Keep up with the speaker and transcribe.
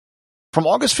From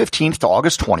August 15th to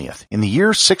August 20th, in the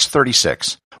year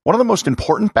 636, one of the most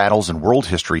important battles in world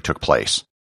history took place.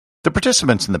 The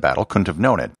participants in the battle couldn't have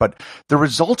known it, but the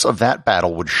results of that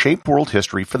battle would shape world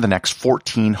history for the next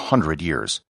 1,400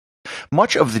 years.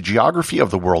 Much of the geography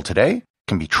of the world today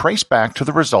can be traced back to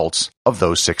the results of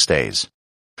those 6 days.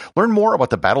 Learn more about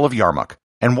the Battle of Yarmouk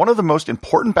and one of the most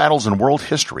important battles in world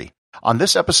history on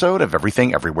this episode of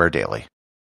Everything Everywhere Daily.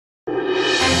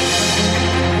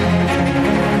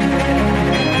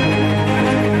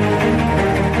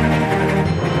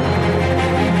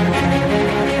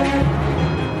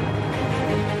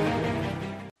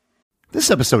 This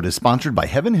episode is sponsored by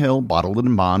Heaven Hill Bottled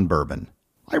and Bond Bourbon.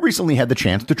 I recently had the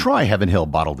chance to try Heaven Hill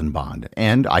Bottled and Bond,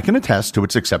 and I can attest to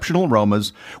its exceptional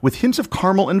aromas with hints of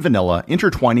caramel and vanilla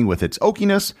intertwining with its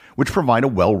oakiness, which provide a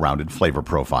well-rounded flavor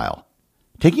profile.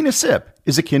 Taking a sip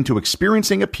is akin to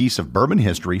experiencing a piece of bourbon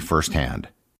history firsthand.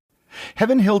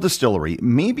 Heaven Hill Distillery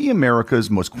may be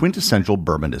America's most quintessential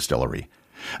bourbon distillery.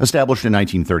 Established in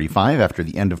 1935 after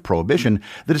the end of Prohibition,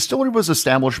 the distillery was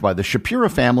established by the Shapira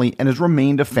family and has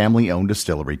remained a family-owned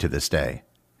distillery to this day.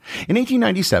 In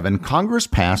 1897, Congress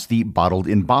passed the Bottled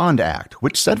in Bond Act,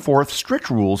 which set forth strict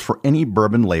rules for any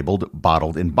bourbon labeled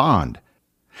Bottled in Bond.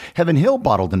 Heaven Hill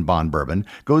Bottled in Bond Bourbon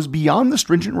goes beyond the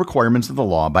stringent requirements of the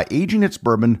law by aging its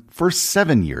bourbon for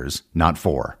 7 years, not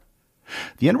 4.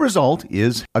 The end result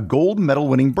is a gold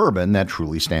medal-winning bourbon that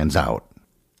truly stands out.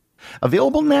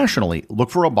 Available nationally,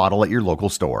 look for a bottle at your local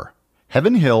store.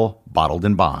 Heaven Hill Bottled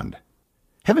in Bond.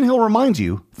 Heaven Hill reminds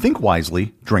you, think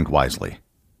wisely, drink wisely.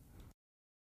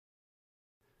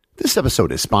 This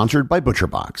episode is sponsored by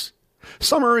ButcherBox.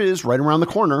 Summer is right around the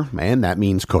corner, and that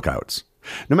means cookouts.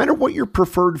 No matter what your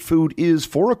preferred food is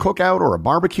for a cookout or a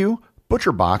barbecue,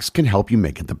 ButcherBox can help you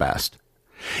make it the best.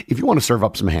 If you want to serve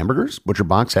up some hamburgers,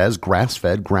 ButcherBox has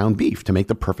grass-fed ground beef to make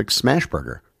the perfect smash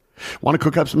burger. Want to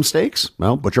cook up some steaks?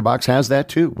 Well, ButcherBox has that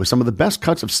too, with some of the best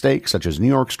cuts of steak such as New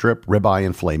York strip, ribeye,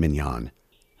 and filet mignon.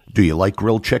 Do you like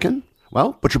grilled chicken?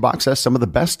 Well, ButcherBox has some of the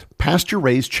best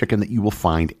pasture-raised chicken that you will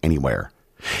find anywhere.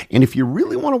 And if you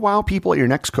really want to wow people at your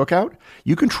next cookout,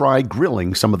 you can try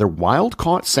grilling some of their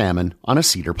wild-caught salmon on a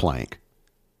cedar plank.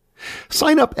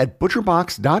 Sign up at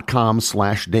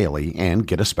butcherbox.com/daily and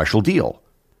get a special deal.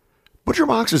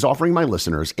 ButcherBox is offering my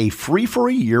listeners a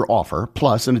free-for-a-year offer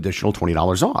plus an additional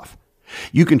 $20 off.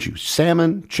 You can choose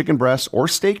salmon, chicken breasts, or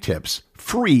steak tips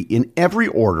free in every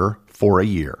order for a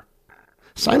year.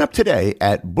 Sign up today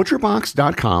at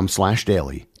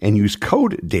butcherbox.com/daily and use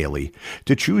code DAILY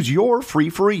to choose your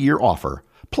free-for-a-year offer,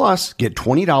 plus get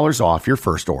 $20 off your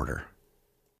first order.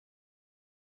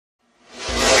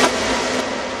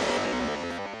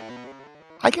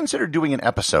 I considered doing an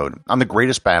episode on the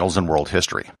greatest battles in world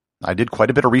history. I did quite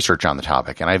a bit of research on the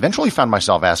topic, and I eventually found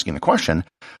myself asking the question,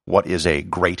 what is a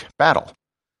great battle?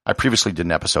 I previously did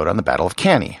an episode on the Battle of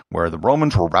Cannae, where the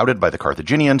Romans were routed by the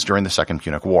Carthaginians during the Second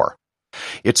Punic War.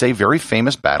 It's a very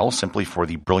famous battle simply for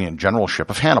the brilliant generalship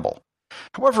of Hannibal.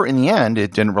 However, in the end,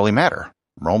 it didn't really matter.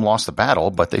 Rome lost the battle,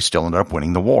 but they still ended up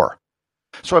winning the war.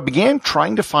 So I began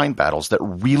trying to find battles that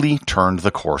really turned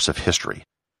the course of history.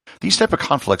 These type of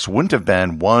conflicts wouldn't have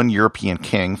been one European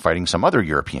king fighting some other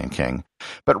European king,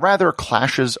 but rather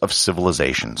clashes of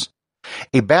civilizations.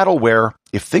 A battle where,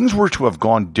 if things were to have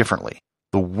gone differently,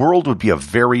 the world would be a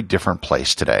very different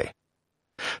place today.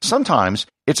 Sometimes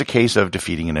it's a case of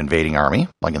defeating an invading army,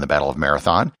 like in the Battle of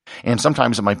Marathon, and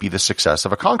sometimes it might be the success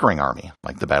of a conquering army,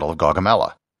 like the Battle of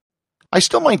Gaugamela. I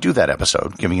still might do that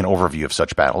episode, giving an overview of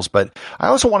such battles, but I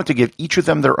also wanted to give each of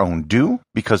them their own due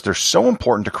because they're so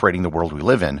important to creating the world we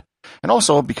live in, and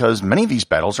also because many of these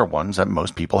battles are ones that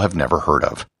most people have never heard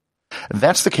of.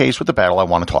 That's the case with the battle I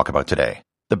want to talk about today,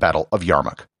 the Battle of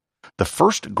Yarmouk, the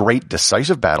first great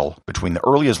decisive battle between the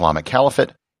early Islamic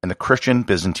Caliphate and the Christian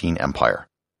Byzantine Empire.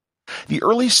 The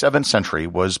early 7th century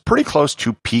was pretty close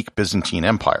to peak Byzantine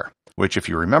Empire, which, if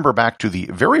you remember back to the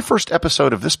very first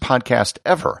episode of this podcast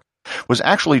ever, was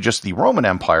actually just the Roman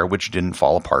Empire which didn't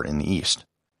fall apart in the East.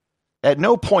 At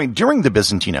no point during the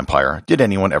Byzantine Empire did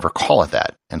anyone ever call it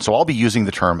that, and so I'll be using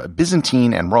the term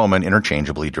Byzantine and Roman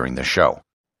interchangeably during this show.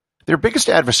 Their biggest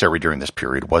adversary during this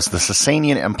period was the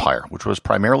Sasanian Empire, which was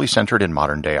primarily centered in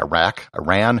modern-day Iraq,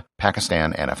 Iran,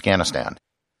 Pakistan, and Afghanistan.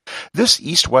 This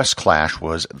East-West clash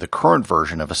was the current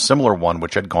version of a similar one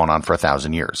which had gone on for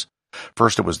 1,000 years.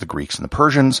 First it was the Greeks and the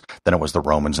Persians, then it was the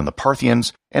Romans and the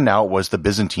Parthians, and now it was the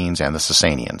Byzantines and the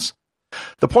Sasanians.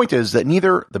 The point is that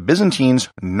neither the Byzantines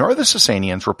nor the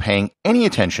Sasanians were paying any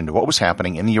attention to what was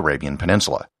happening in the Arabian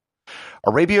Peninsula.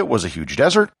 Arabia was a huge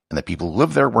desert, and the people who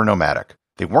lived there were nomadic.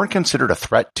 They weren't considered a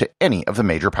threat to any of the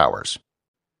major powers.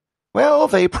 Well,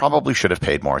 they probably should have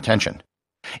paid more attention.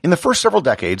 In the first several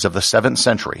decades of the 7th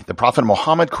century, the Prophet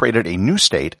Muhammad created a new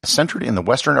state centered in the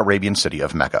western Arabian city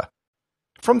of Mecca.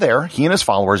 From there, he and his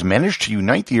followers managed to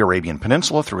unite the Arabian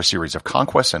Peninsula through a series of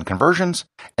conquests and conversions,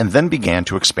 and then began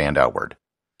to expand outward.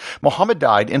 Muhammad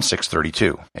died in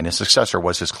 632, and his successor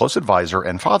was his close advisor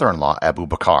and father-in-law Abu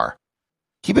Bakr.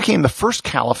 He became the first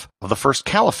caliph of the first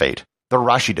caliphate, the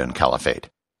Rashidun Caliphate.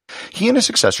 He and his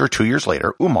successor 2 years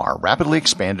later, Umar, rapidly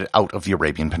expanded out of the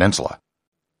Arabian Peninsula.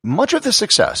 Much of this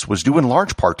success was due in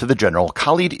large part to the general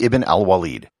Khalid ibn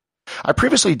al-Walid. I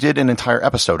previously did an entire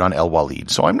episode on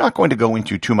al-Walid, so I'm not going to go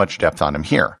into too much depth on him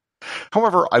here.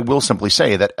 However, I will simply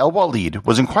say that al-Walid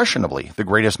was unquestionably the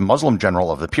greatest Muslim general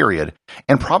of the period,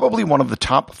 and probably one of the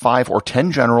top 5 or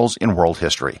 10 generals in world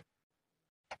history.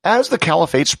 As the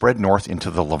Caliphate spread north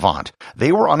into the Levant,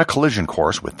 they were on a collision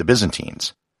course with the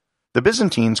Byzantines. The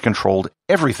Byzantines controlled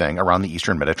everything around the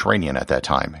eastern Mediterranean at that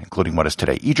time, including what is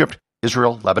today Egypt,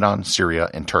 Israel, Lebanon, Syria,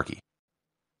 and Turkey.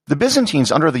 The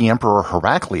Byzantines under the Emperor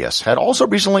Heraclius had also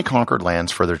recently conquered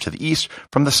lands further to the east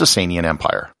from the Sasanian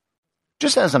Empire.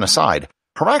 Just as an aside,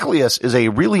 Heraclius is a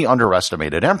really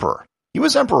underestimated emperor. He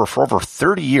was emperor for over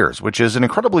 30 years, which is an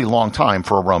incredibly long time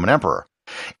for a Roman emperor,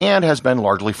 and has been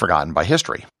largely forgotten by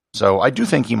history, so I do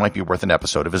think he might be worth an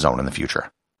episode of his own in the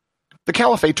future. The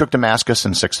Caliphate took Damascus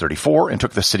in 634 and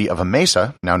took the city of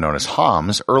Emesa, now known as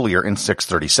Homs, earlier in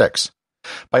 636.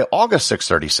 By August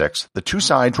 636, the two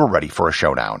sides were ready for a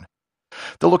showdown.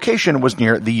 The location was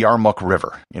near the Yarmouk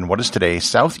River, in what is today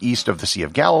southeast of the Sea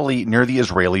of Galilee near the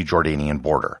Israeli-Jordanian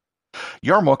border.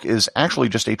 Yarmouk is actually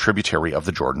just a tributary of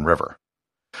the Jordan River.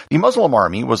 The Muslim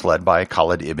army was led by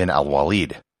Khalid ibn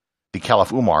al-Walid. The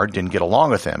Caliph Umar didn't get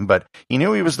along with him, but he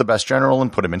knew he was the best general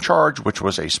and put him in charge, which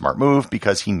was a smart move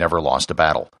because he never lost a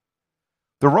battle.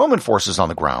 The Roman forces on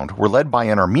the ground were led by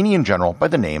an Armenian general by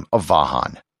the name of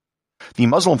Vahan. The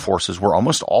Muslim forces were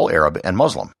almost all Arab and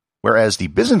Muslim, whereas the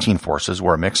Byzantine forces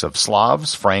were a mix of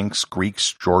Slavs, Franks,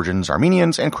 Greeks, Georgians,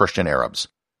 Armenians, and Christian Arabs.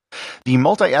 The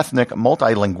multi-ethnic,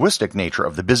 multilinguistic nature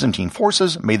of the Byzantine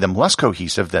forces made them less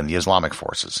cohesive than the Islamic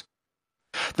forces.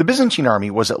 The Byzantine army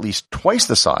was at least twice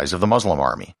the size of the Muslim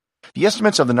army. The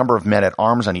estimates of the number of men at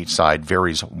arms on each side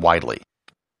varies widely.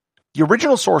 The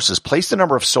original sources placed the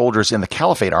number of soldiers in the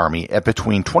Caliphate army at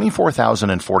between 24,000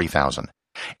 and 40,000.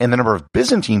 And the number of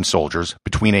Byzantine soldiers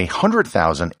between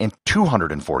 100,000 and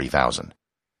 240,000.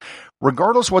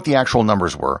 Regardless what the actual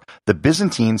numbers were, the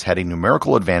Byzantines had a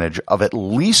numerical advantage of at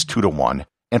least 2 to 1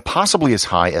 and possibly as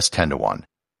high as 10 to 1.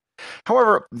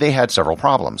 However, they had several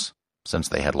problems. Since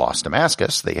they had lost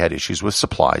Damascus, they had issues with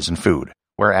supplies and food,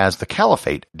 whereas the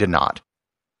Caliphate did not.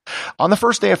 On the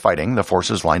first day of fighting, the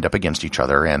forces lined up against each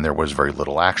other and there was very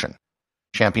little action.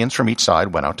 Champions from each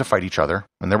side went out to fight each other,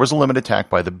 and there was a limited attack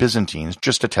by the Byzantines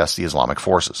just to test the Islamic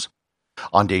forces.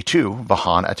 On day 2,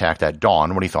 Vahan attacked at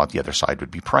dawn when he thought the other side would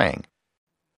be praying.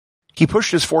 He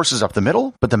pushed his forces up the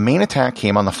middle, but the main attack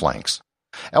came on the flanks.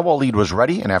 Al-Walid was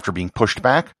ready, and after being pushed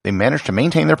back, they managed to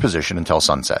maintain their position until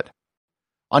sunset.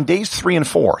 On days 3 and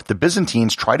 4, the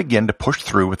Byzantines tried again to push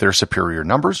through with their superior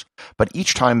numbers, but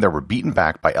each time they were beaten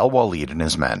back by Al-Walid and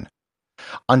his men.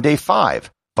 On day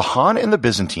 5, Vahan and the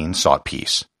Byzantines sought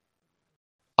peace.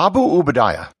 Abu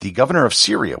Ubaidah, the governor of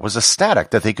Syria, was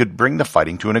ecstatic that they could bring the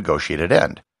fighting to a negotiated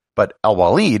end, but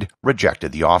al-Walid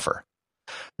rejected the offer.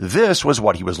 This was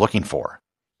what he was looking for.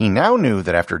 He now knew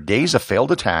that after days of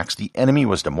failed attacks, the enemy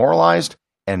was demoralized,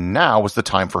 and now was the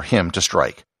time for him to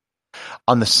strike.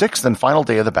 On the 6th and final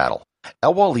day of the battle,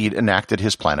 al-Walid enacted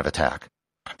his plan of attack.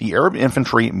 The Arab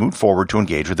infantry moved forward to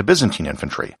engage with the Byzantine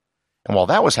infantry, and while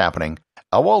that was happening,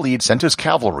 al-Walid sent his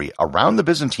cavalry around the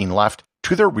Byzantine left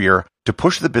to their rear to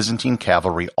push the Byzantine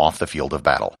cavalry off the field of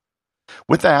battle.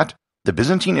 With that, the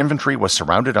Byzantine infantry was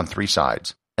surrounded on 3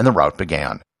 sides, and the rout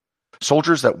began.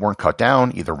 Soldiers that weren't cut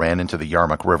down either ran into the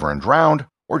Yarmouk River and drowned,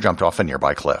 or jumped off a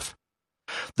nearby cliff.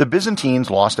 The Byzantines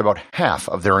lost about half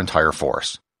of their entire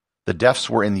force. The deaths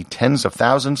were in the tens of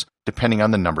thousands, depending on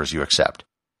the numbers you accept.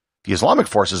 The Islamic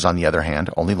forces, on the other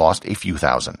hand, only lost a few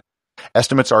thousand.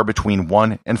 Estimates are between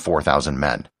 1,000 and 4,000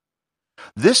 men.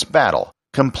 This battle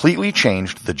completely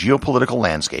changed the geopolitical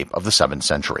landscape of the 7th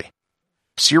century.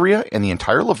 Syria and the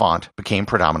entire Levant became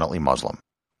predominantly Muslim,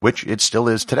 which it still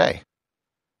is today.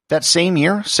 That same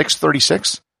year,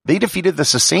 636, they defeated the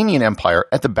Sasanian Empire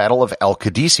at the Battle of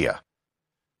Al-Qadisiyah.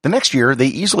 The next year, they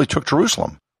easily took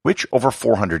Jerusalem, which over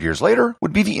 400 years later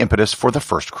would be the impetus for the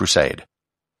First Crusade.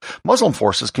 Muslim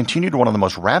forces continued one of the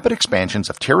most rapid expansions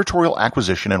of territorial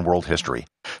acquisition in world history,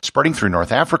 spreading through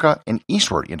North Africa and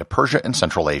eastward into Persia and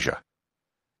Central Asia.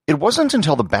 It wasn't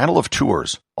until the Battle of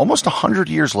Tours, almost 100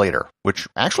 years later, which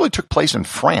actually took place in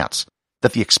France,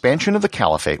 that the expansion of the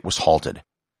Caliphate was halted.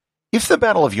 If the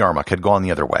Battle of Yarmouk had gone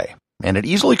the other way, and it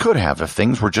easily could have if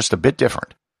things were just a bit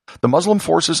different, the Muslim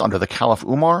forces under the Caliph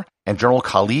Umar and General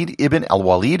Khalid ibn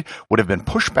al-Walid would have been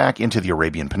pushed back into the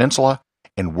Arabian Peninsula,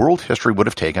 and world history would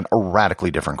have taken a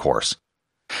radically different course.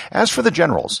 As for the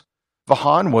generals,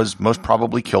 Vahan was most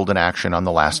probably killed in action on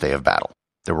the last day of battle.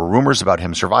 There were rumors about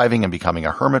him surviving and becoming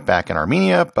a hermit back in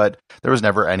Armenia, but there was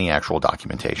never any actual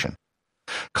documentation.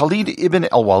 Khalid ibn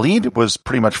al-Walid was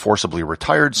pretty much forcibly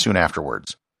retired soon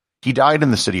afterwards. He died in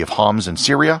the city of Homs in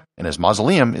Syria, and his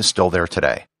mausoleum is still there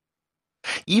today.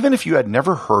 Even if you had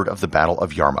never heard of the Battle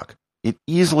of Yarmouk, it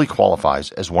easily qualifies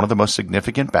as one of the most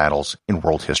significant battles in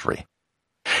world history.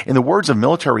 In the words of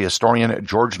military historian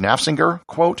George Nafziger,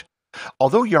 quote,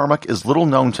 "Although Yarmouk is little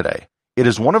known today, it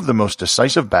is one of the most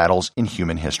decisive battles in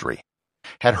human history.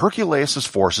 Had Hercules'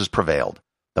 forces prevailed,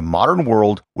 the modern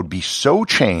world would be so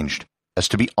changed as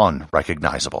to be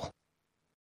unrecognizable."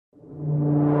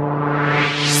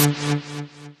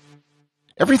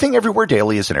 Everything Everywhere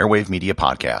Daily is an Airwave Media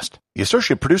podcast. The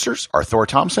associate producers are Thor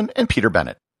Thompson and Peter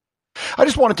Bennett. I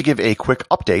just wanted to give a quick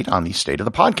update on the state of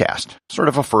the podcast, sort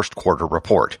of a first quarter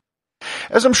report.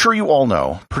 As I'm sure you all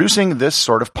know, producing this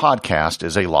sort of podcast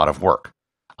is a lot of work.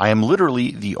 I am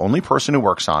literally the only person who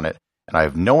works on it, and I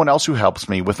have no one else who helps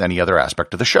me with any other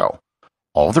aspect of the show.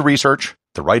 All the research,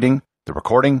 the writing, the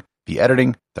recording, the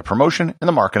editing, the promotion, and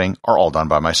the marketing are all done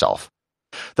by myself.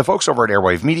 The folks over at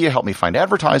Airwave Media help me find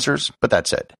advertisers, but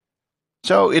that's it.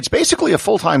 So it's basically a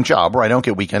full-time job where I don't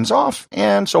get weekends off,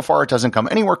 and so far it doesn't come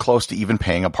anywhere close to even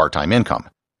paying a part-time income.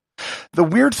 The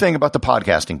weird thing about the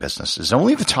podcasting business is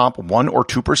only the top 1 or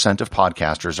 2% of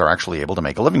podcasters are actually able to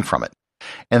make a living from it.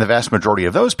 And the vast majority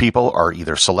of those people are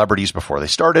either celebrities before they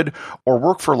started, or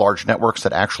work for large networks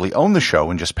that actually own the show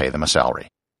and just pay them a salary.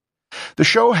 The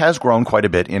show has grown quite a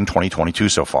bit in 2022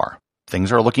 so far.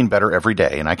 Things are looking better every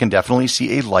day, and I can definitely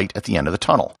see a light at the end of the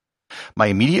tunnel. My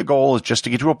immediate goal is just to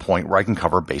get to a point where I can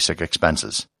cover basic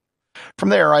expenses. From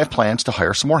there, I have plans to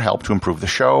hire some more help to improve the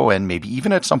show and maybe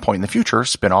even at some point in the future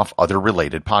spin off other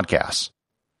related podcasts.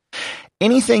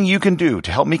 Anything you can do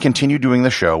to help me continue doing the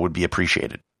show would be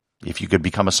appreciated. If you could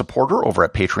become a supporter over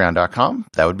at patreon.com,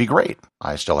 that would be great.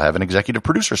 I still have an executive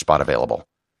producer spot available.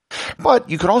 But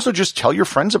you could also just tell your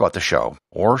friends about the show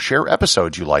or share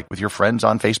episodes you like with your friends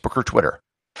on Facebook or Twitter.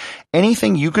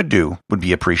 Anything you could do would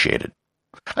be appreciated.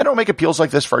 I don't make appeals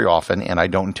like this very often, and I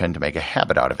don't intend to make a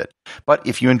habit out of it. But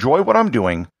if you enjoy what I'm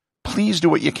doing, please do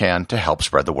what you can to help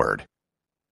spread the word.